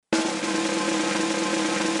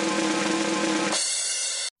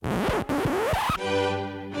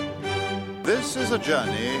This is a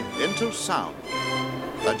journey into sound.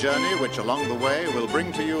 A journey which along the way will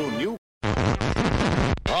bring to you new...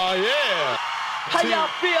 Oh, yeah! How y'all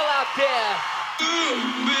feel out there?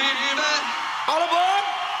 All aboard?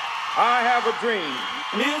 I have a dream.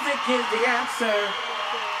 Music is the answer.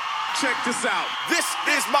 Check this out. This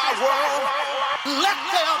is my world. Let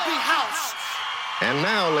there be house. And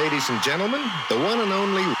now, ladies and gentlemen, the one and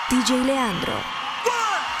only DJ Leandro. 1,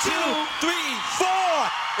 2, 3, 4.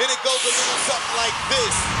 And it goes a little something like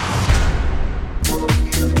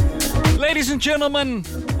this. Ladies and gentlemen,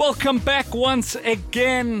 welcome back once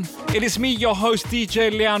again. It is me, your host, DJ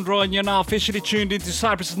Leandro, and you're now officially tuned into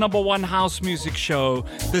Cyprus's #1 house music show.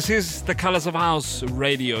 This is the Colors of House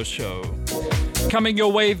radio show. Coming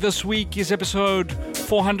your way this week is episode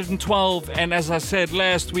 412, and as I said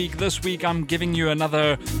last week, this week I'm giving you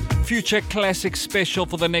another future classic special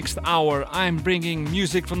for the next hour. I'm bringing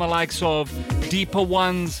music from the likes of Deepa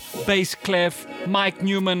Ones, Bass Kleph, Mike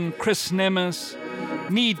Newman, Kris Menace,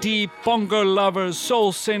 Knee Deep, Bongoloverz,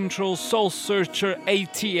 Soul Central, Soulsearcher,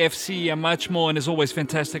 ATFC, and much more, and as always,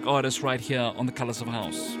 fantastic artists right here on the Colors of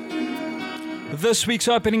House. This week's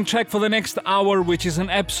opening track for the next hour, which is an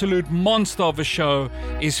absolute monster of a show,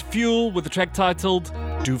 is Feul with the track titled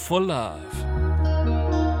Do For Love.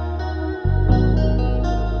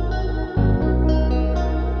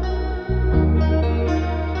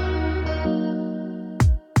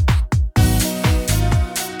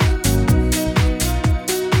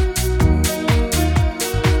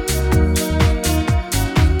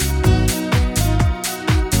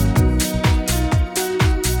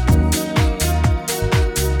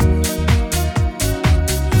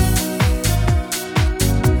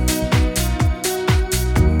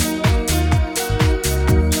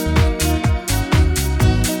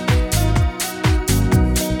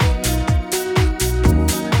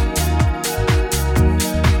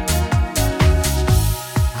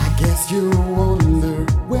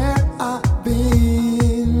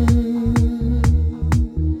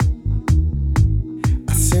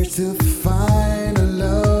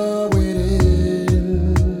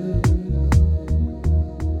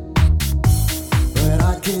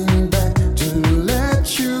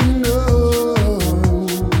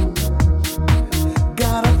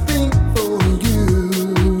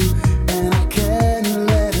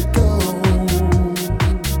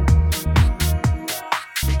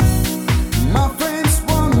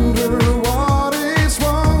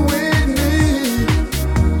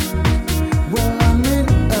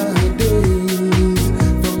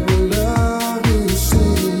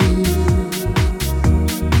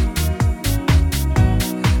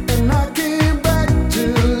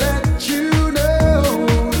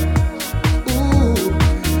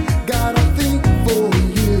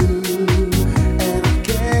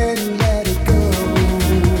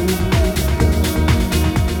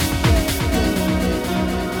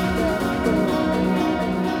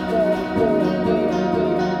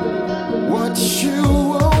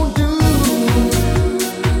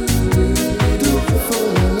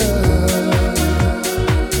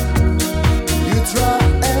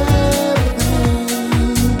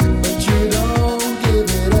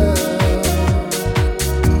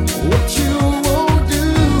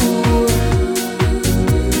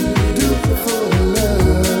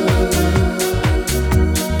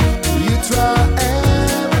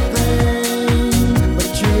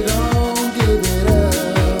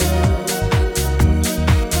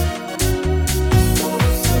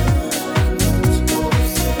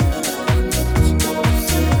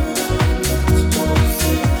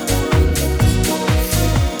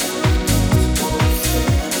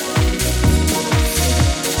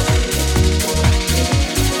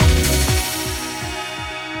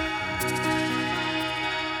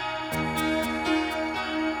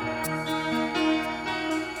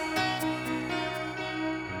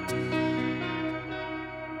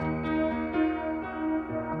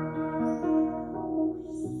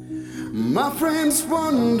 My friends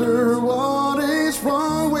wonder what is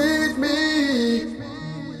wrong with me.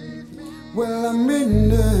 Well, I'm in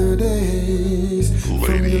the days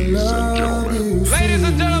from the love you see. Ladies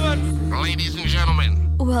and gentlemen. Ladies and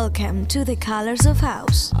gentlemen. Welcome to the Colors of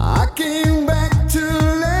House. I came back to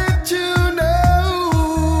let you know.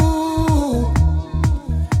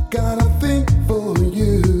 Got a thing for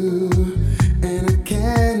you, and I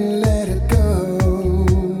can't let it go.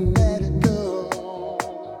 Let it go.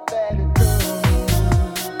 Let it go.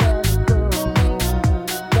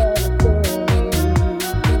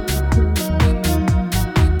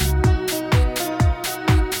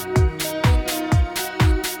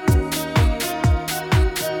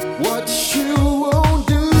 What you won't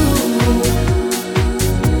do.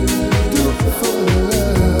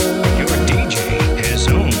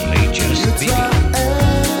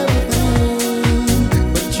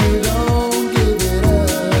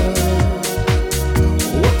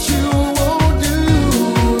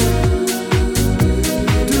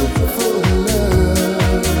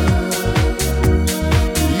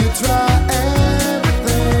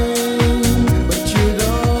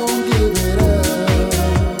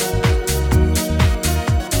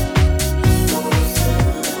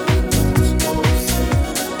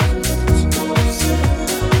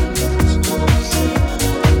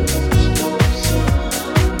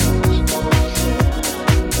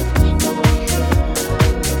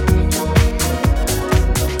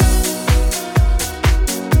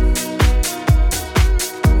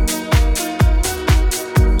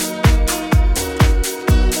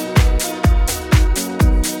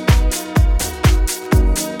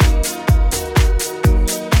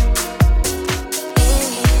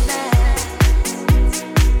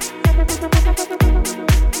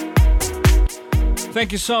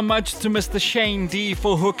 Thank you so much to Mr. Shane D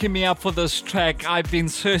for hooking me up for this track. I've been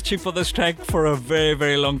searching for this track for a very,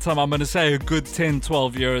 very long time. I'm going to say a good 10,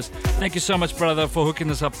 12 years. Thank you so much, brother, for hooking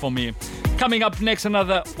this up for me. Coming up next,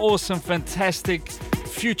 another awesome, fantastic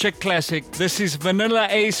future classic. This is Vanilla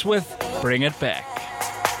Ace with Bring It Back.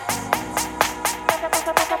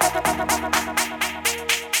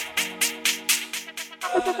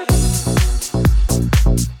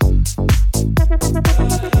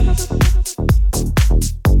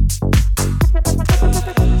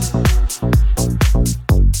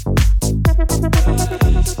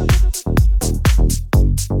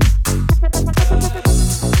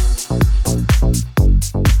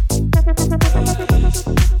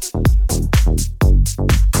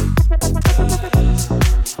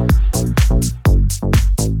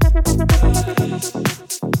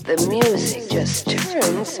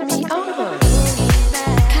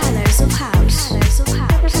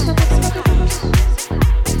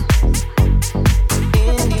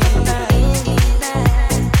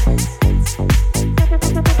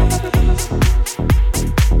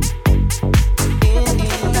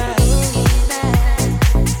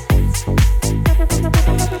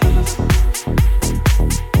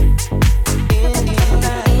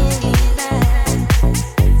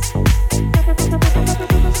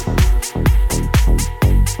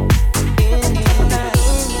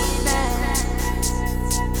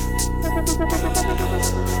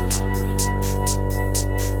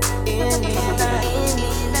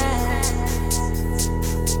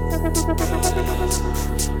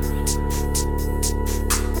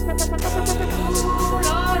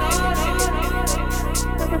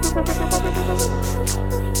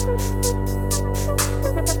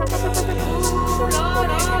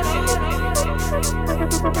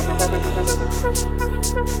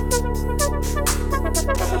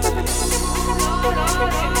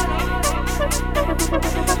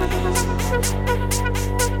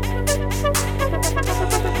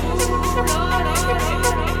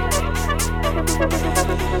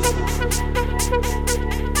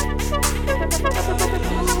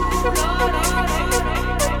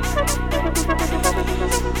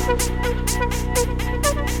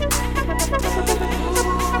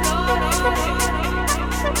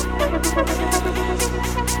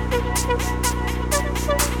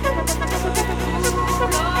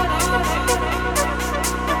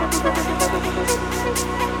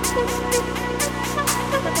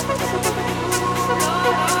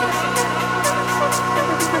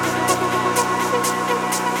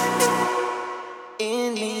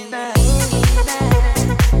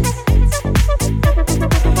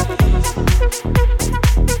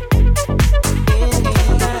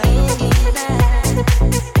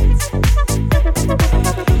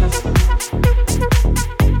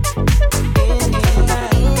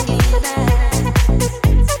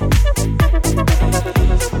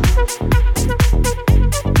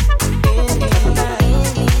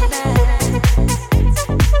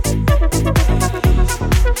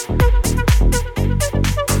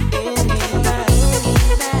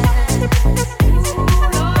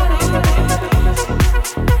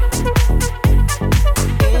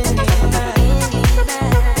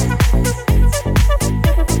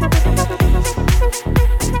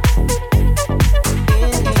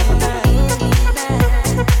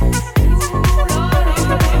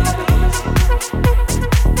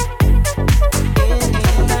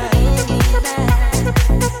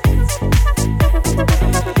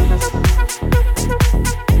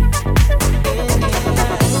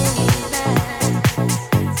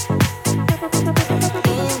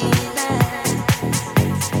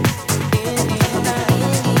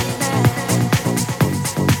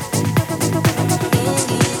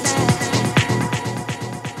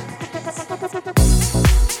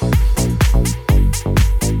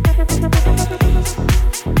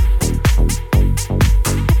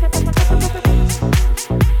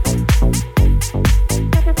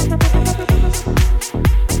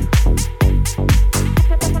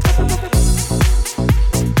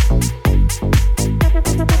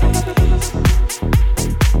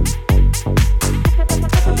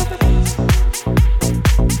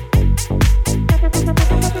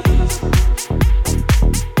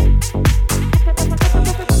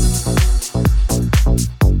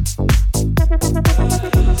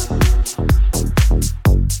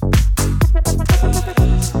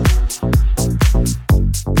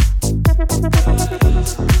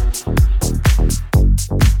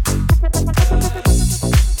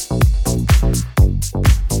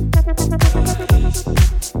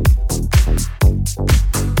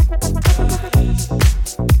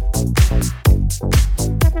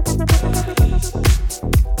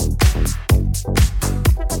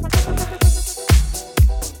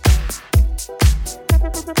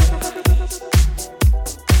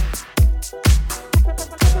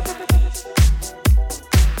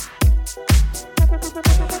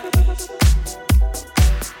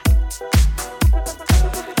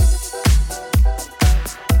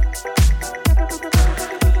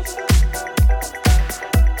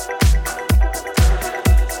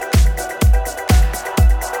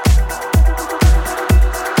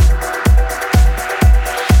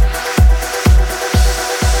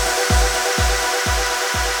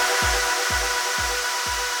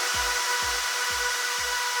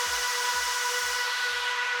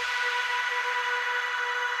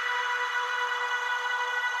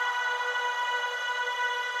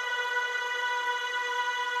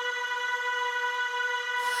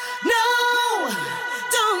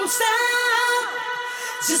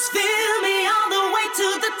 Just fill me all the way to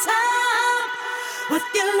the top with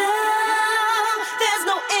your love. There's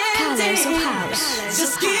no ending. Colors of House.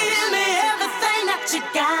 Just give me everything that you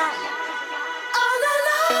got. All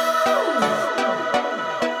alone.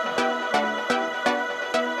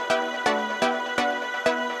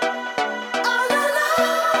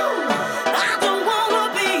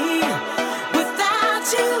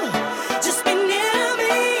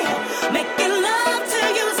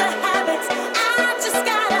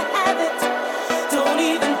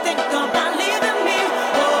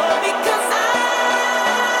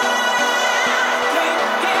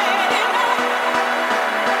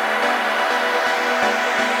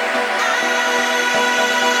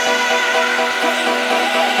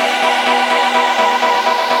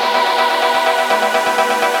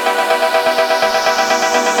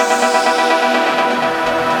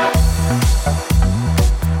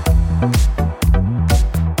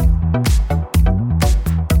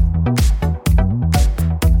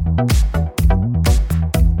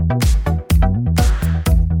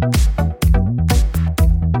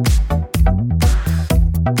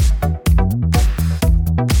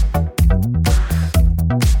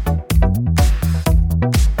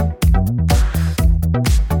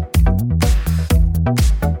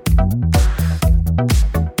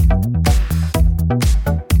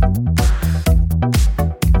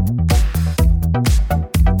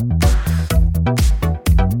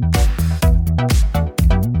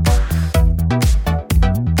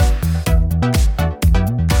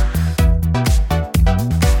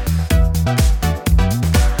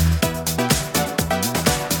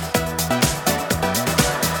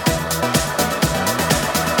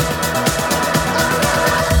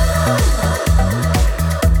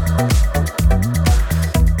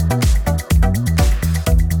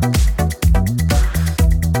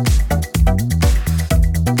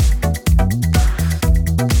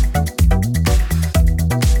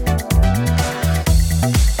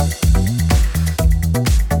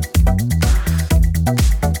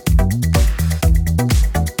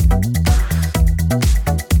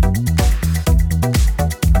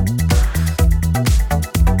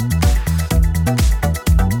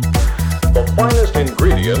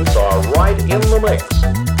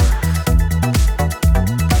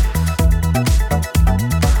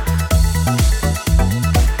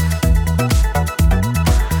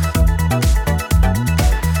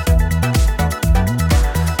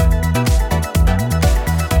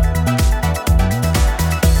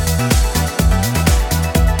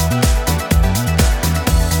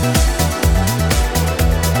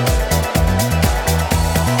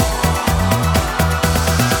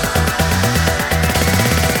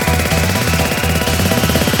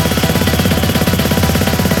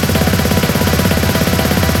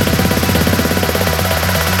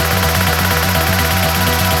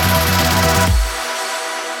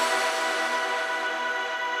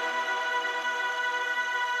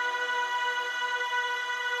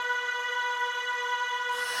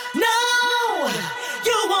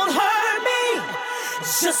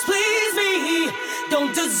 Just please me,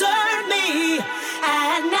 don't desert me.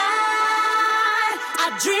 At night,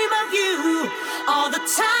 I dream of you all the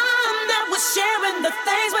time that we're sharing the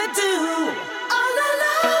things we do all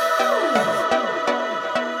alone.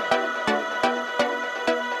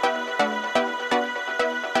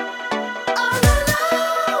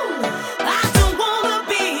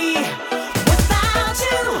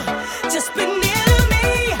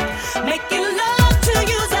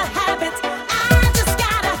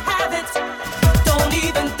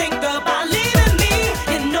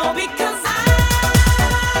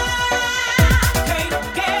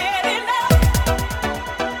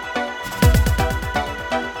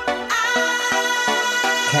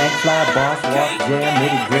 Fly, boss, walk, jam,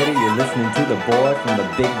 nitty gritty. You're listening to the boy from the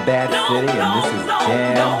big bad city, and this is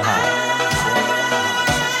Jam High.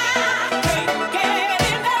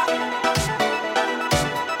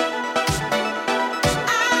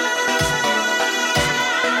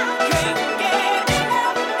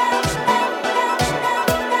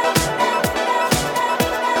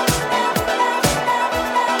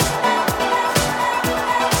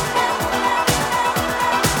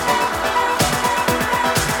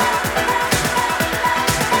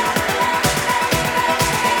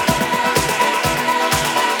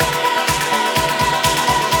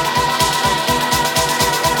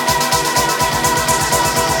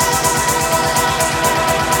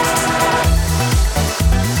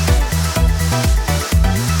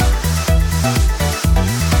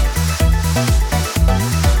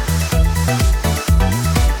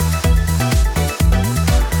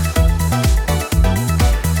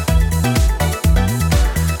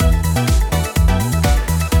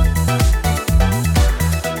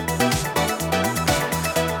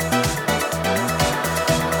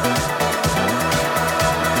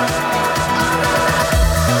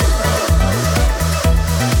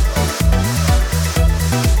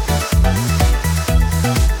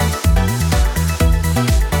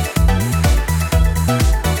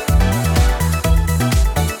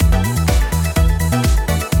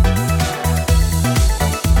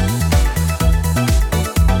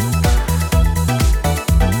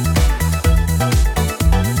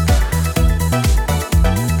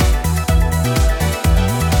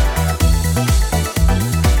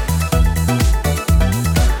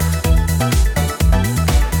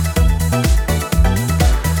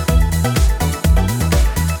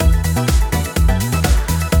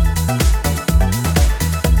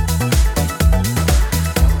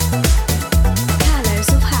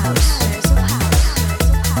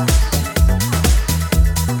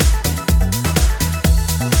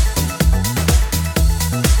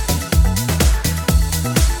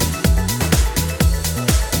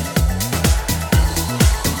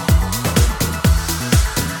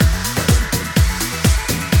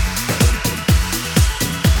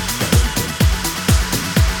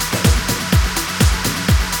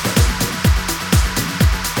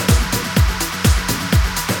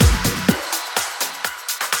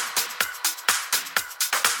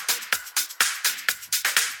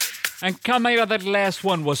 And coming out of that last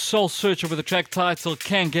one was Soulsearcher with the track title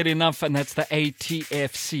Can't Get Enough, and that's the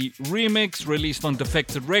ATFC remix released on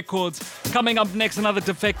Defected Records. Coming up next, another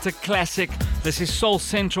Defected classic. This is Soul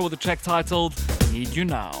Central with the track titled Need You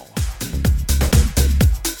Now.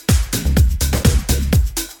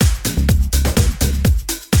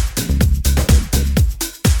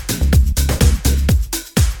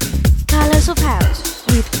 Colors of House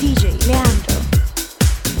with DJ Leandro.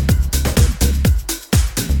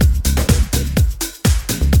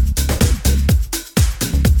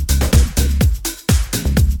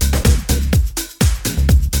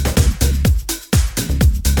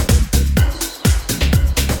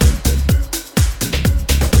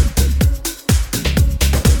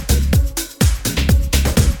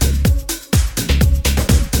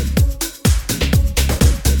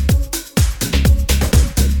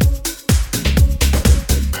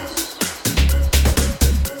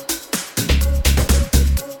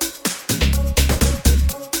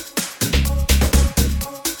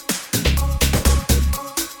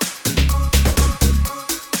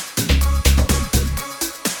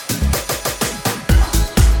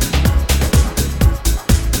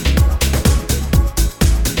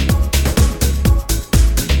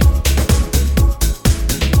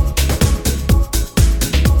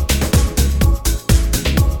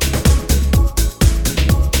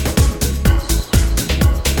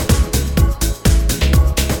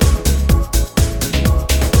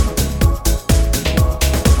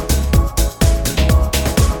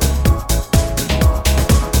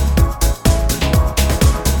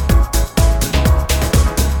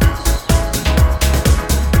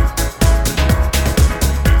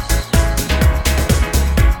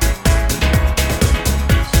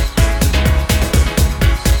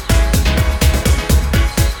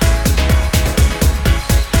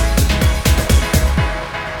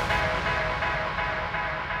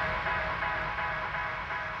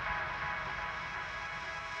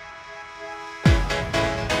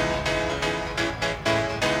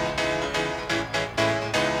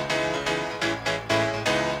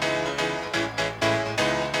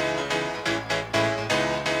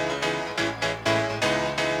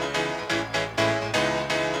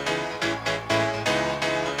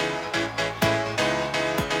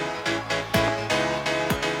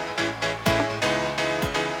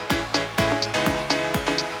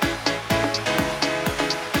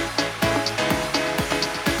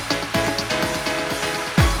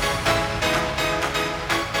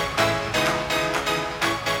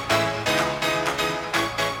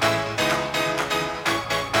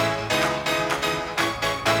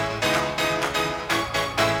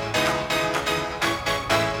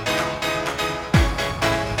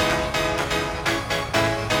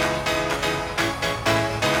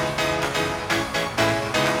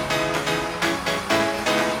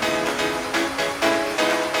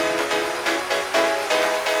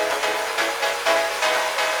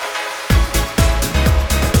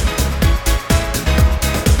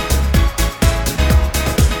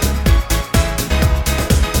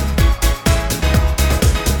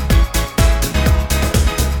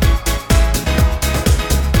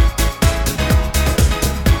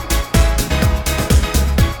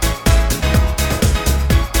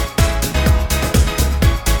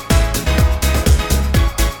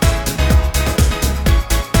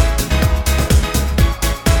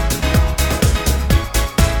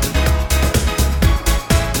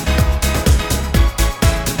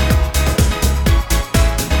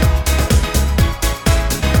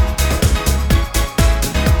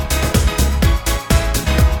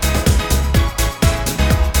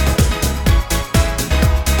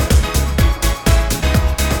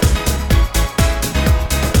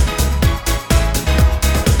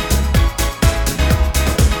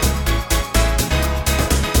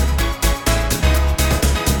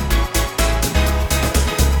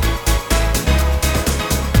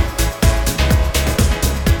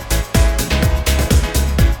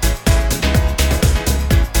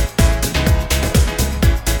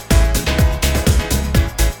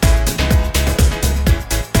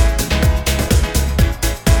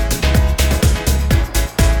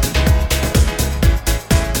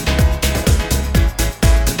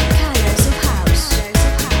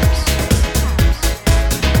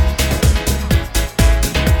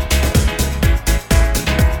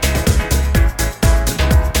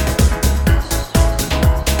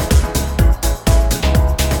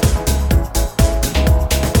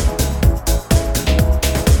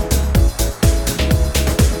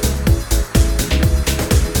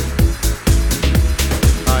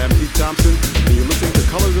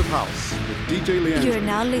 You're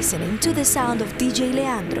now listening to the sound of DJ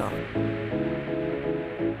Leandro.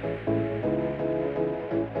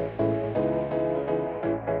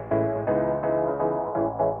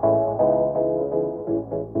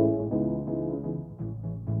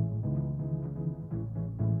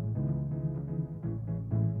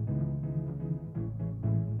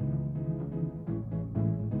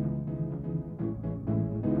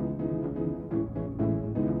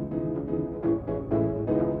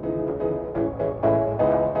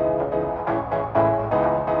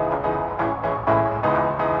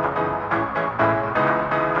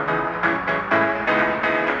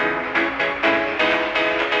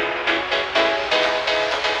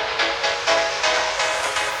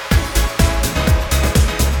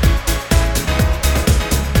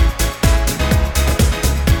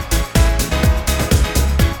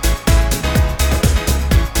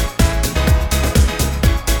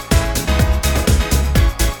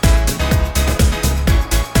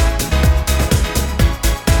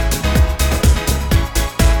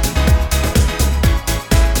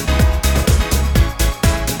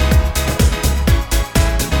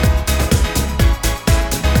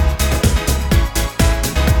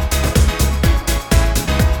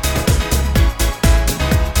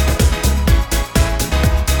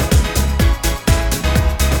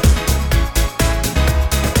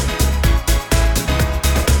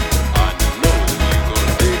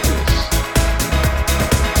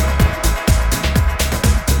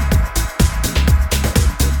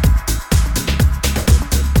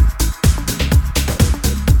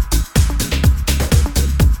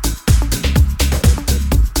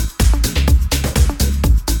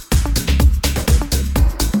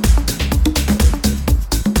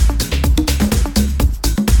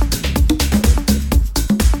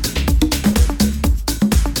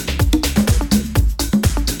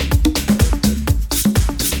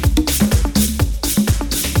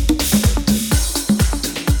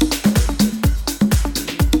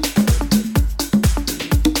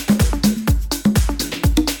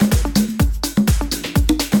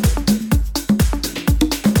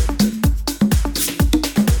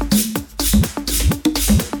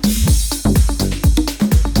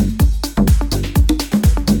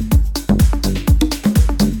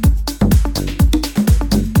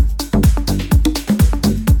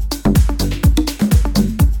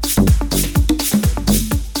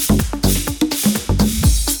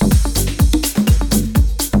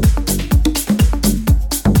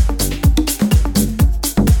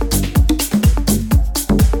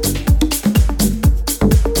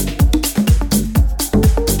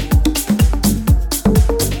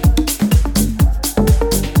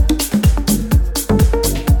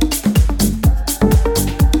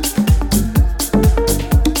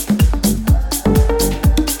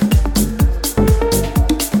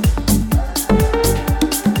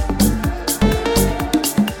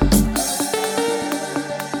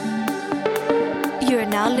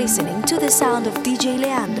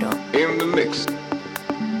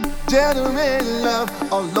 Generate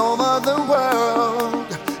love all over the world.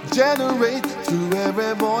 Generate through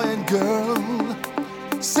every boy and girl.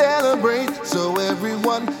 Celebrate so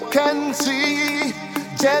everyone can see.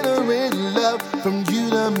 Generate love from you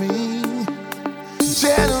to me.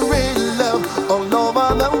 Generate love all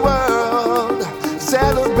over the world.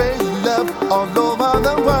 Celebrate love all over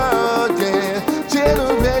the world, yeah.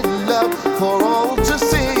 Generate love for all to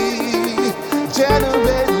see.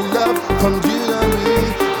 Generate love from you to me.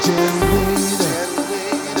 Generate love.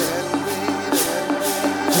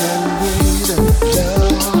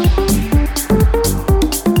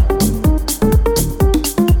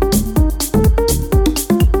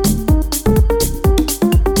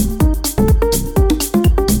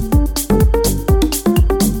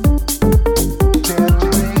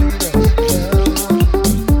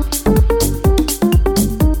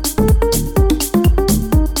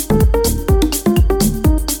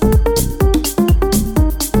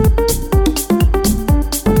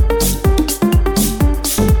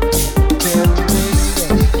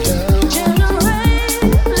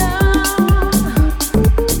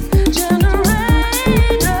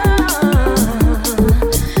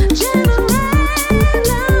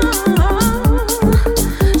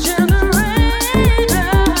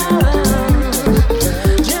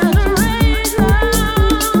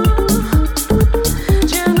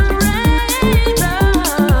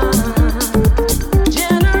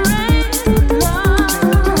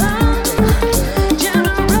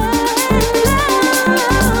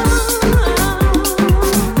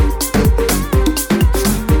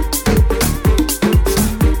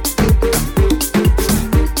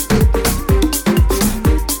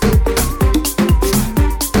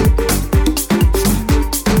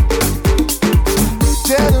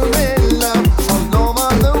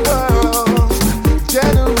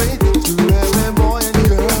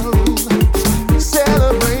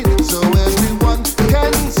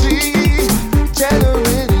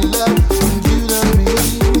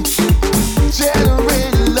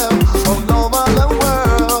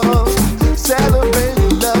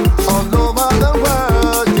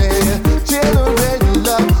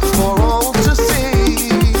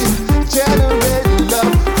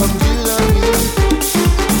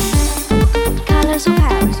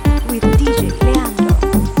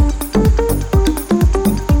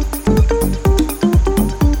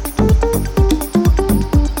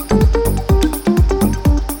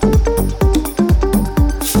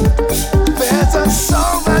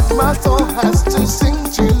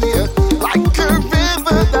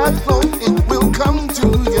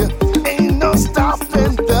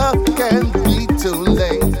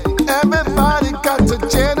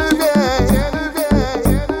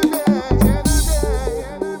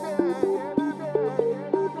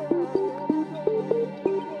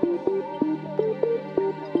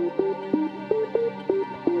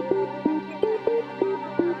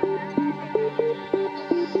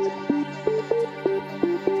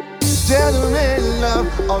 Generate love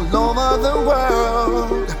all over the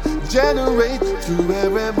world. Generate through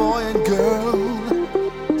every boy and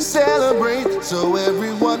girl. Celebrate so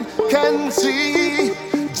everyone can see.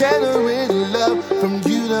 Generate love from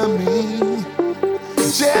you to me.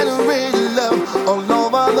 Generate love all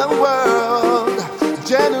over the world.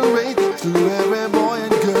 Generate through every boy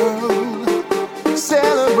and girl.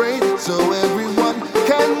 Celebrate so everyone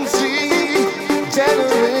can see.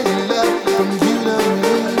 Generate love from you to me.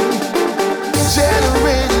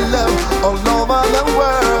 Generate love all over the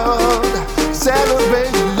world.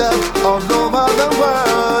 Celebrate love all over the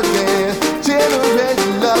world, yeah. Generate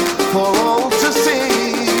love for all to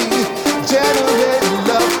see. Generate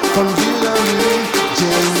love from you to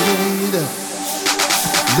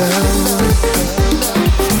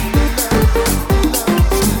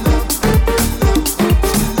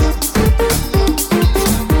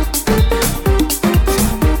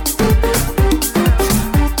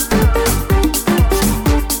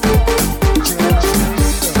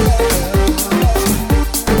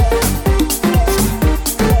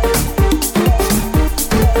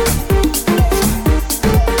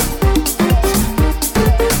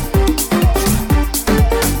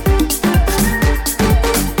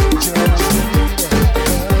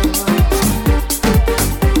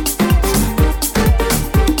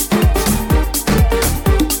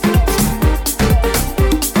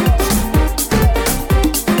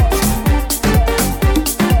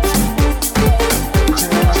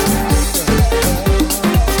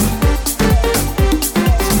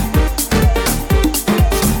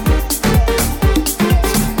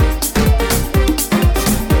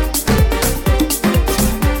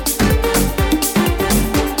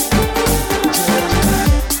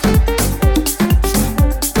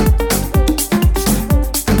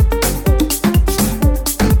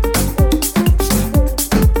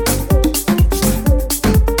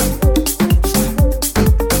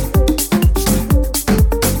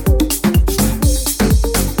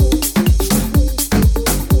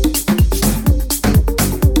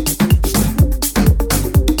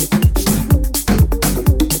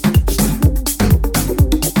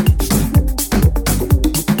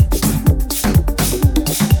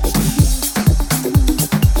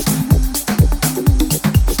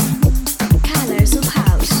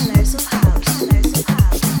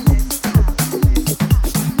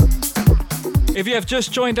If you have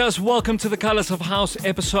just joined us, welcome to the Colors of House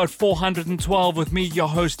episode 412 with me, your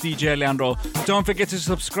host, DJ Leandro. Don't forget to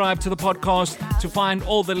subscribe to the podcast. To find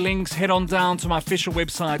all the links, head on down to my official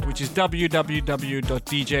website, which is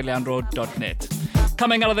www.djleandro.net.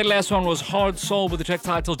 Coming out of the last one was Hardsoul with the track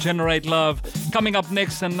title Generate Love. Coming up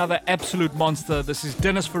next, another absolute monster. This is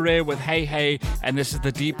Dennis Ferrer with Hey Hey, and this is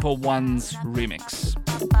the Deepa Ones remix.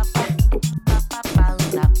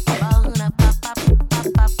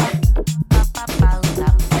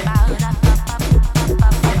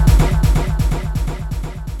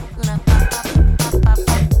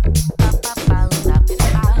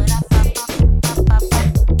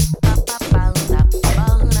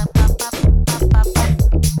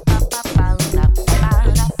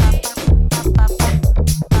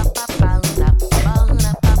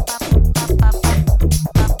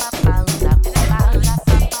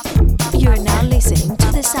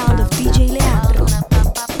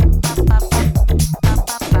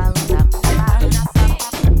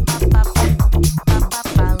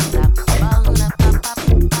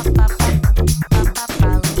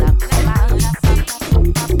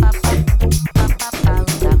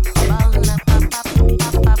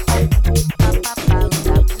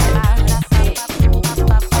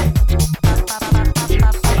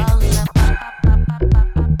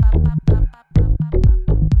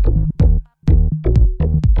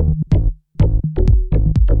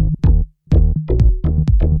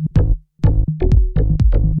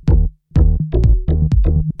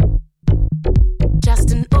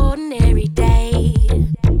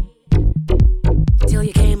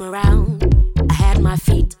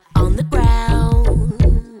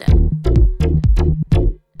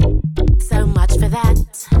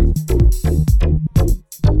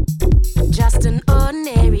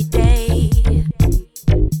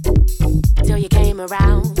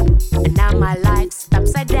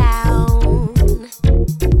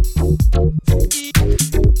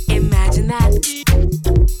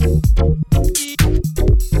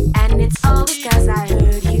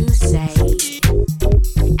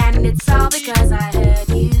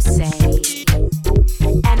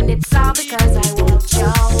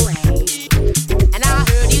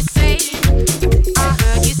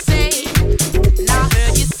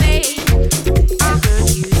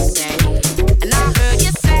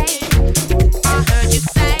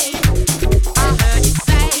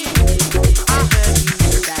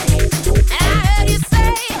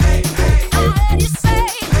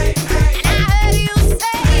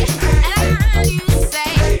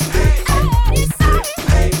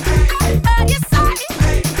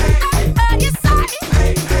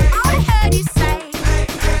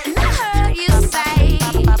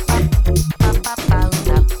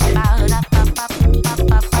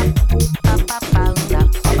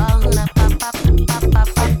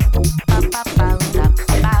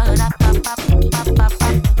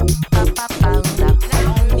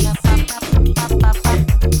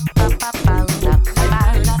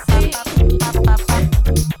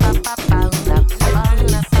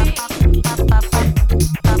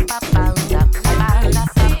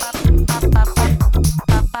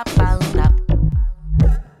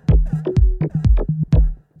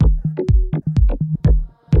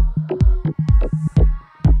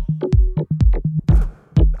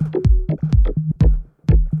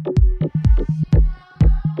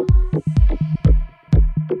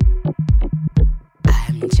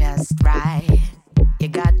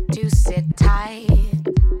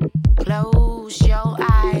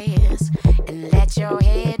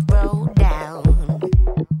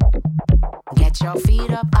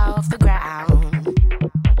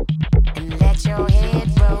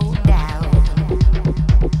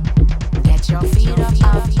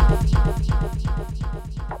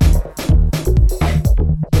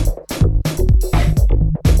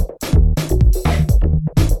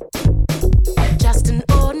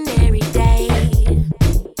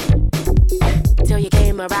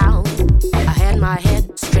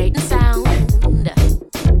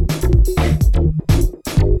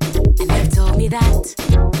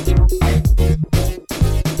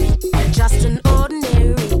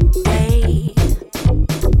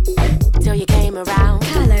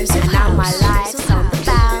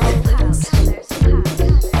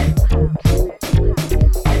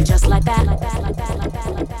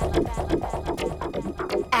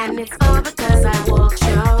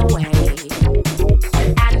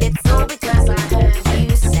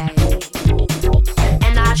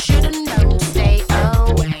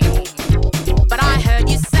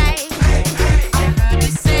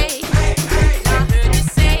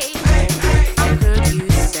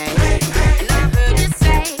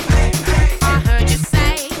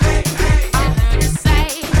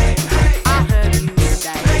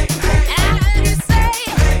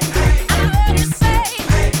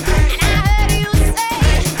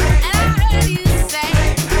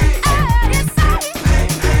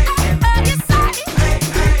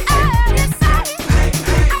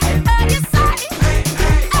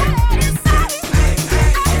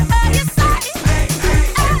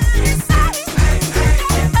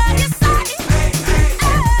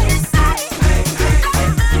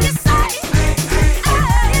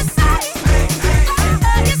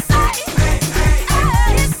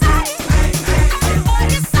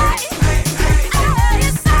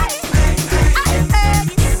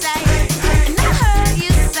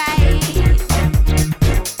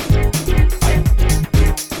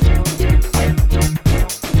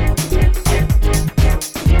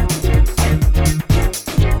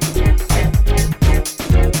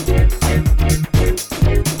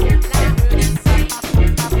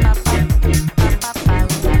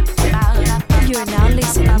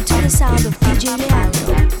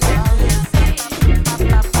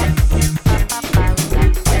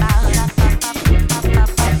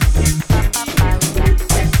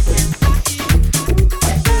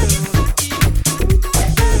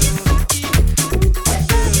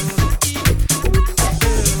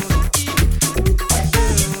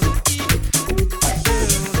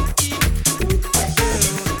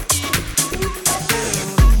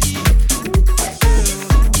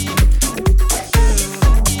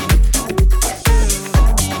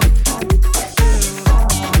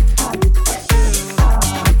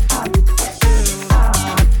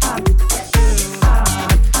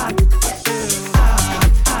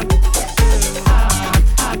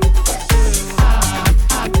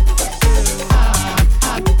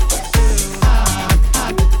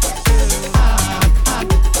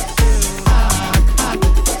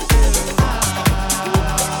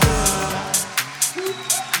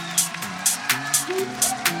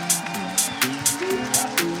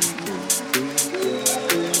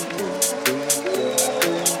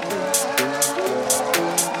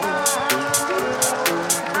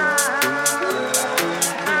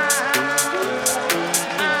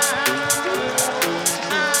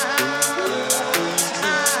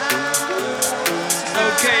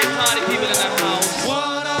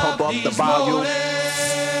 up the volume.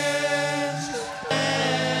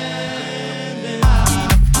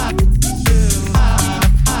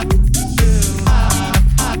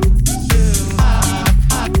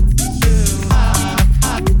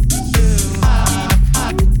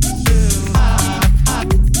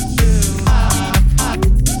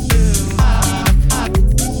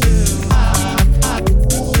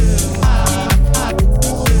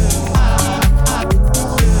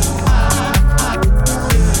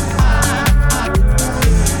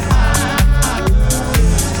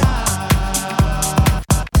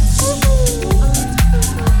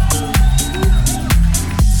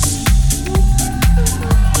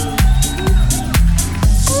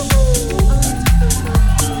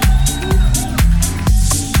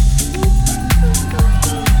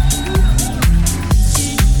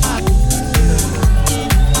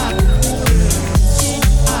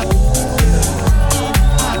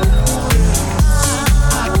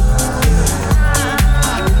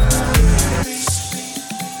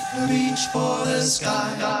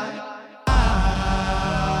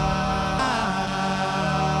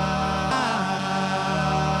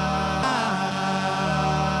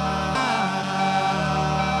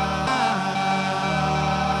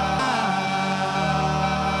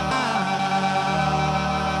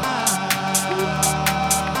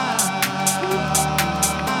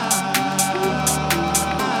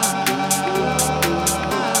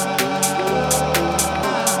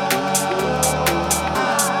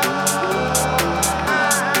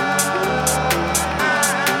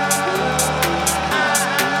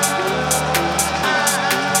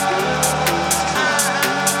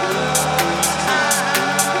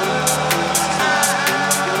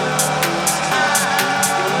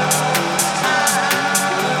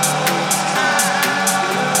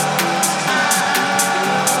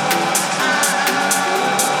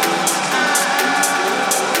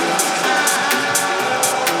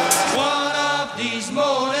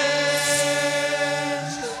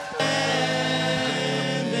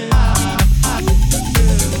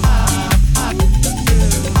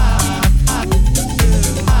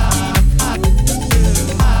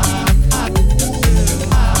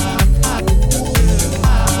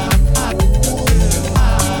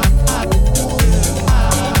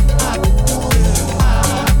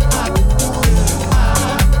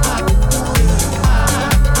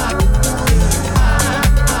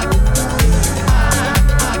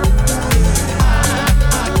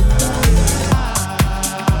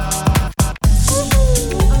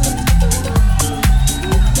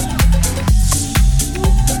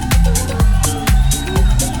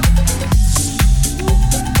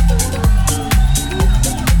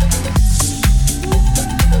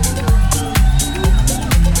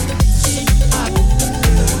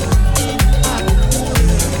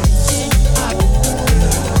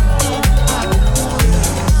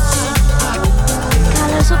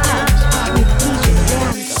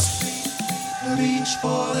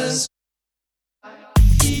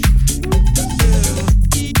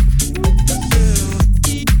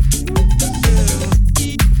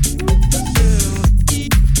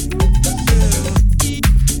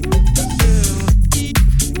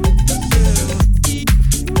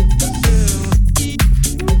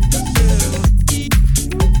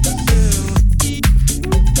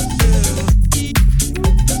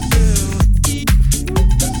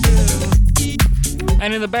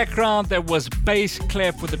 And in the background, there was Bass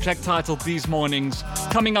Kleph with the track titled These Mornings.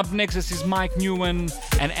 Coming up next, this is Mike Newman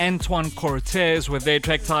and Antoine Cortez with their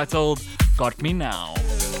track titled Got Me Now.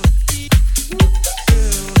 You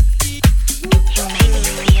make me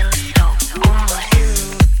feel so good.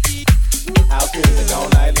 House music all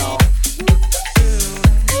night long.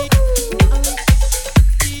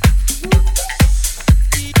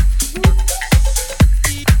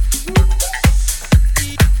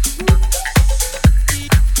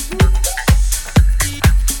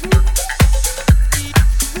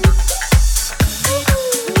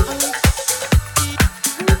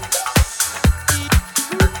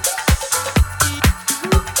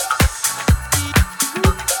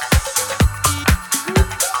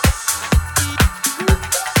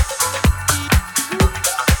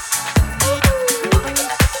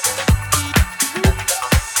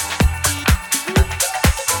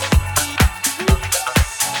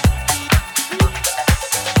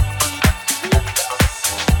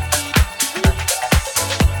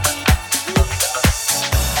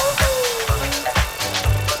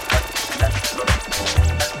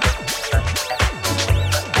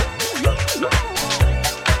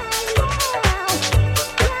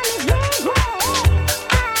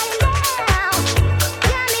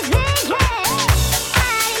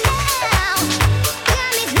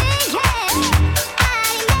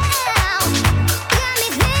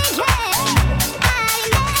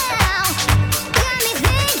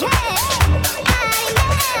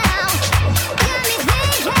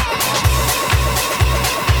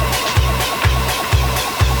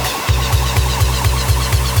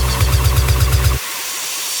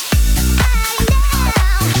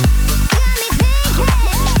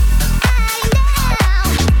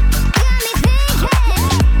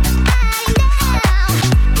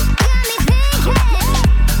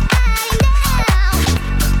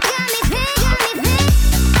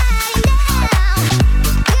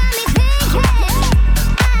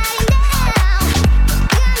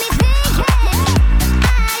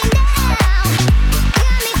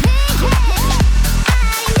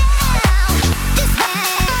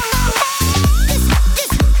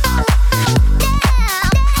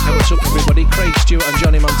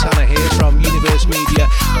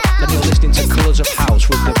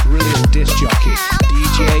 jockey,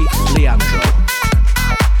 DJ Leandro.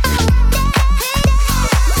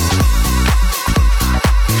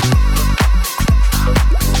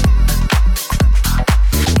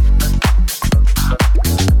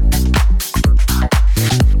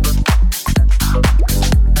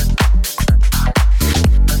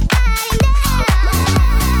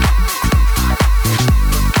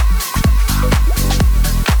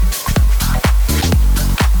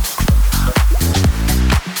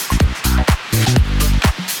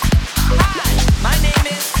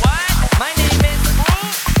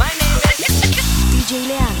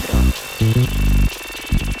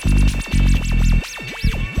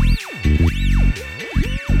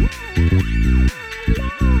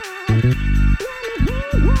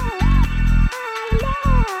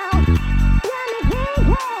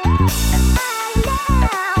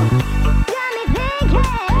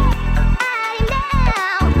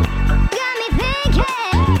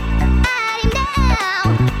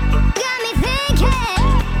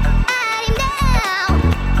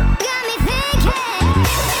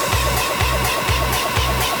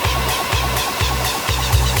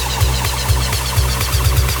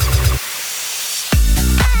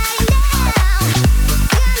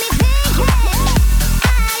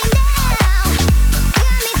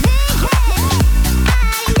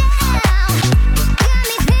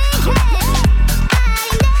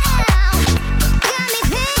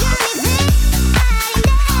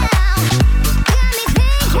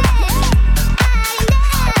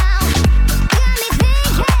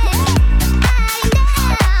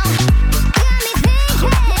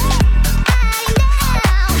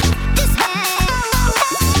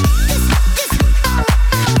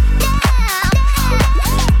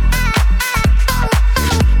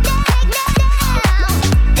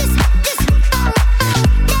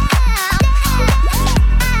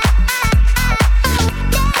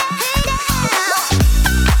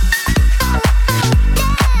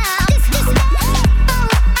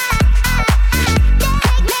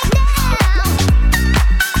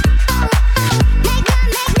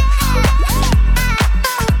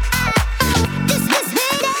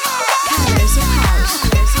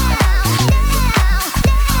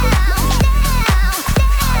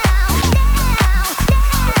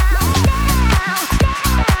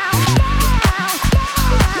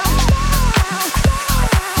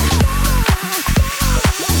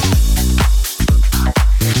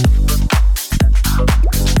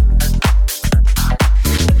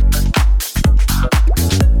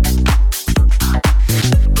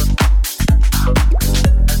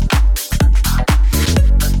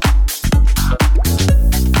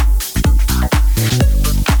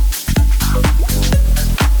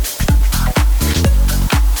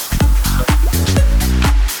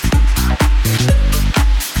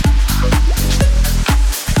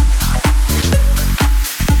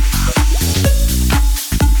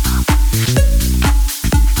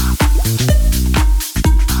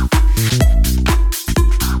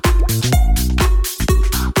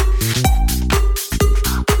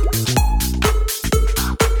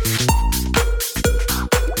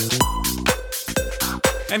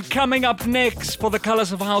 And coming up next for the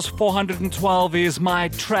Colors of House 412 is my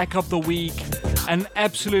track of the week. An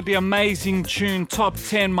absolutely amazing tune, top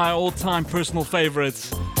 10 my all-time personal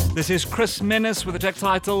favorites. This is Kris Menace with a track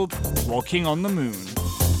titled Walking on the Moon.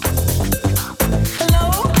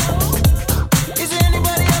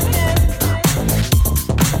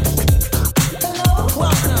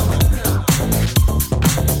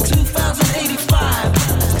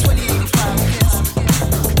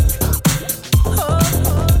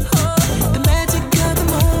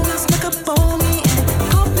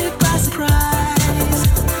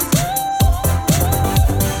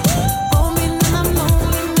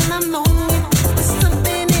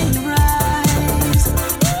 Something in your eyes.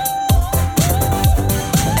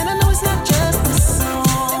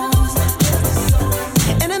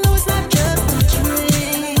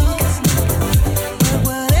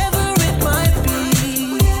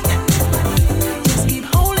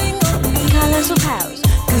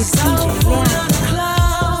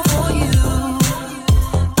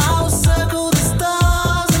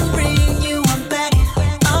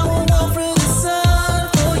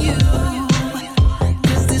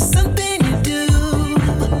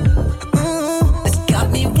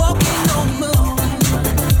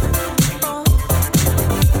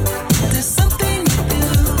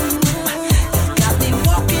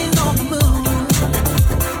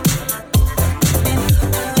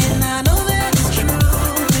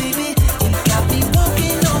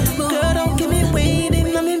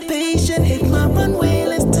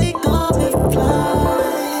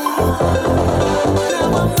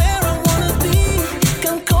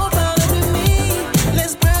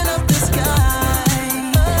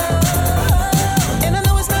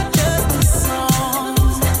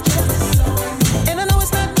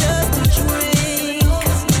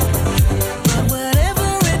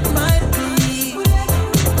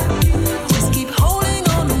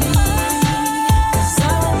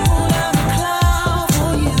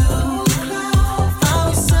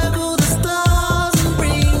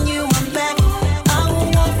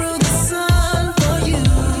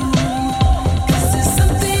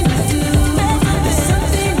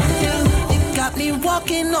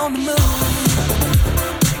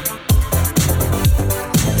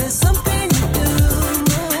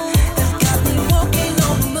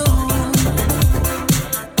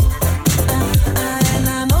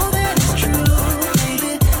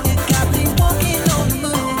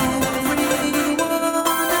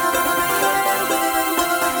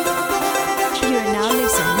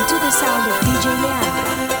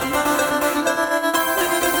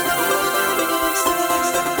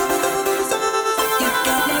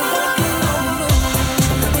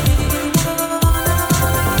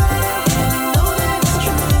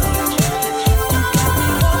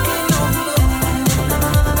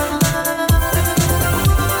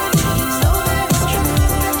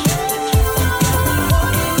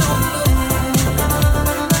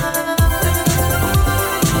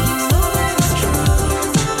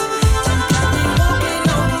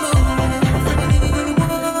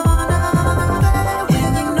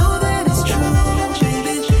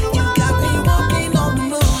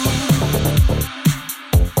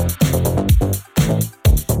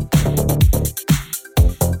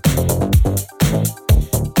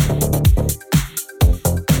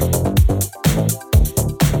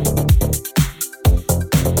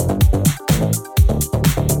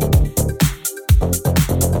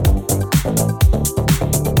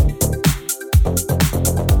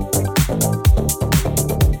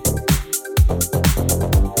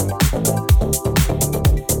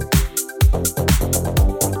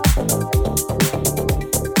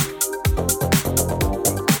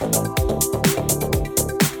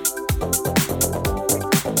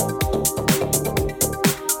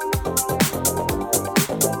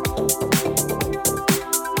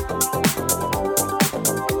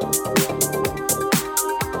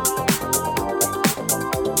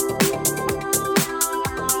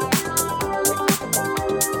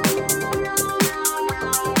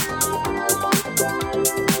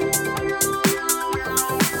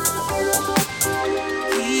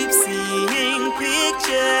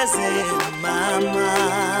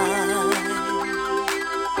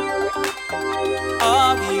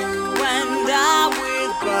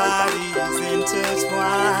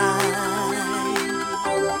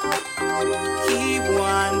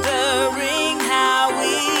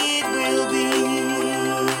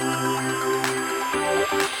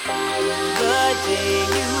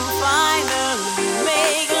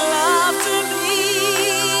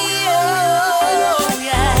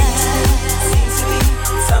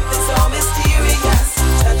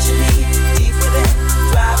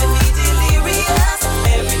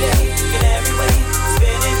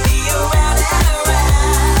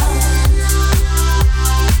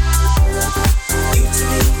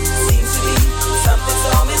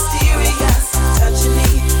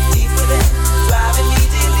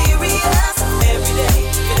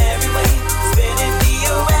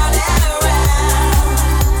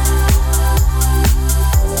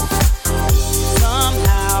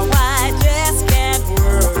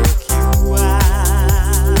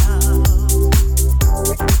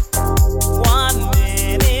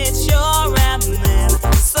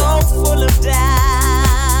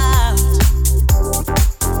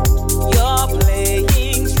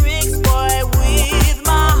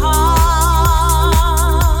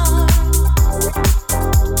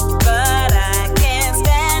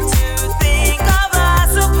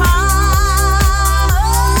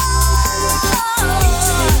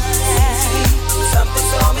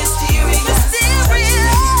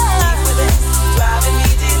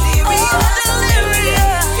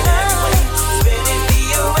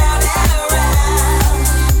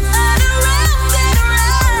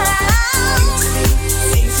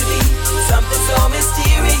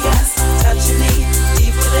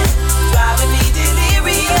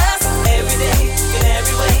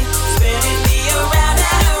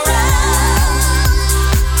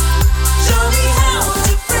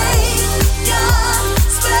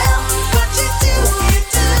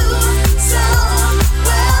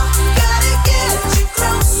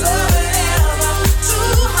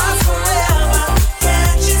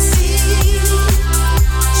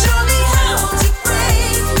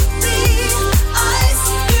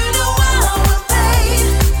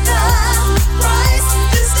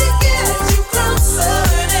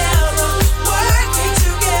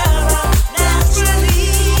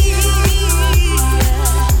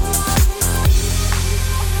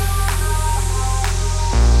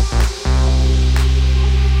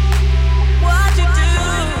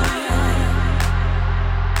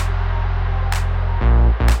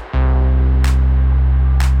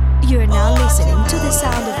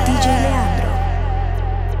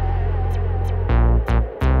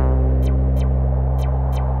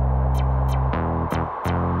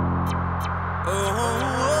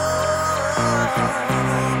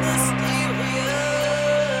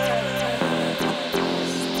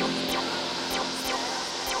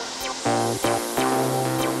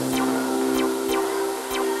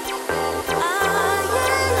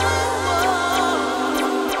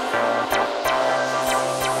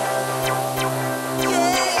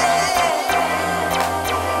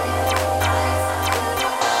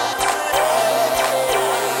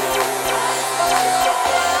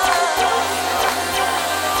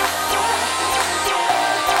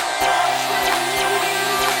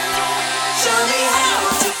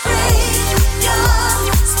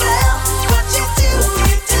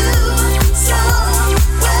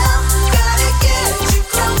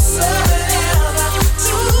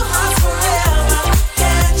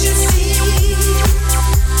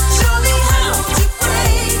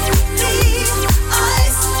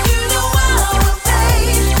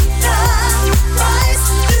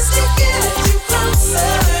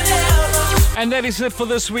 that is it for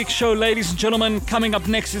this week's show, ladies and gentlemen. Coming up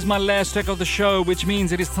next is my last track of the show, which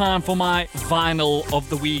means it is time for my vinyl of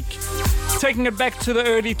the week. Taking it back to the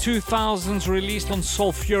early 2000s, released on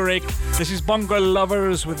Sulfuric, this is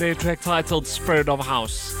Bongoloverz with their track titled Spirit of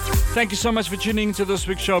House. Thank you so much for tuning into this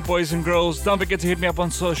week's show, boys and girls. Don't forget to hit me up on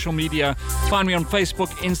social media. Find me on Facebook,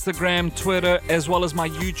 Instagram, Twitter, as well as my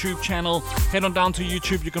YouTube channel. Head on down to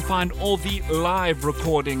YouTube. You can find all the live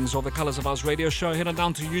recordings of the Colors of House radio show. Head on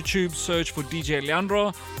down to YouTube, search for DJ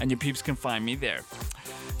Leandro, and your peeps can find me there.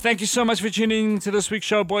 Thank you so much for tuning to this week's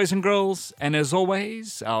show, boys and girls. And as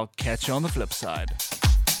always, I'll catch you on the flip side.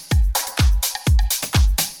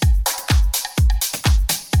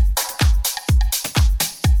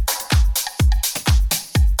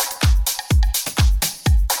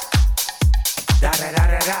 Da da da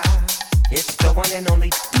da da. It's the one and only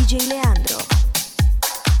DJ Leandro.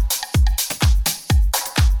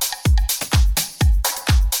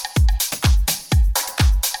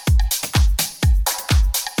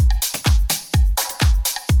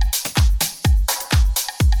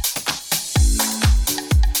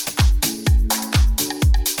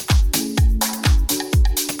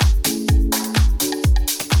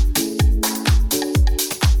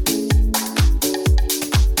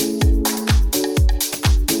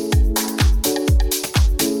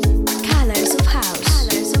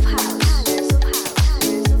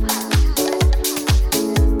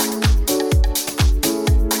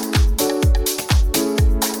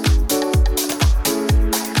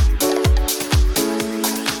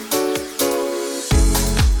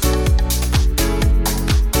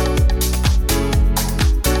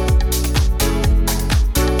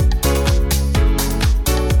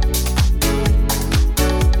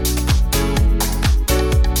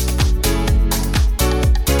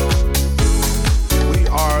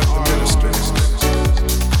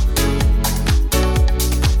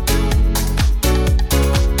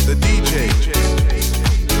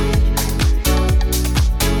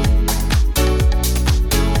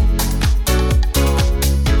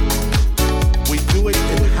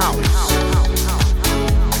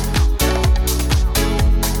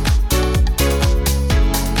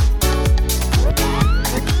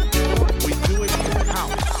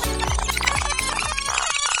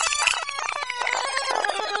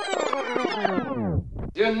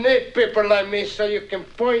 People like me so you can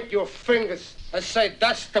point your fingers and say,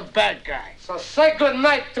 that's the bad guy. So say good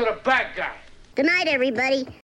night to the bad guy. Good night, everybody.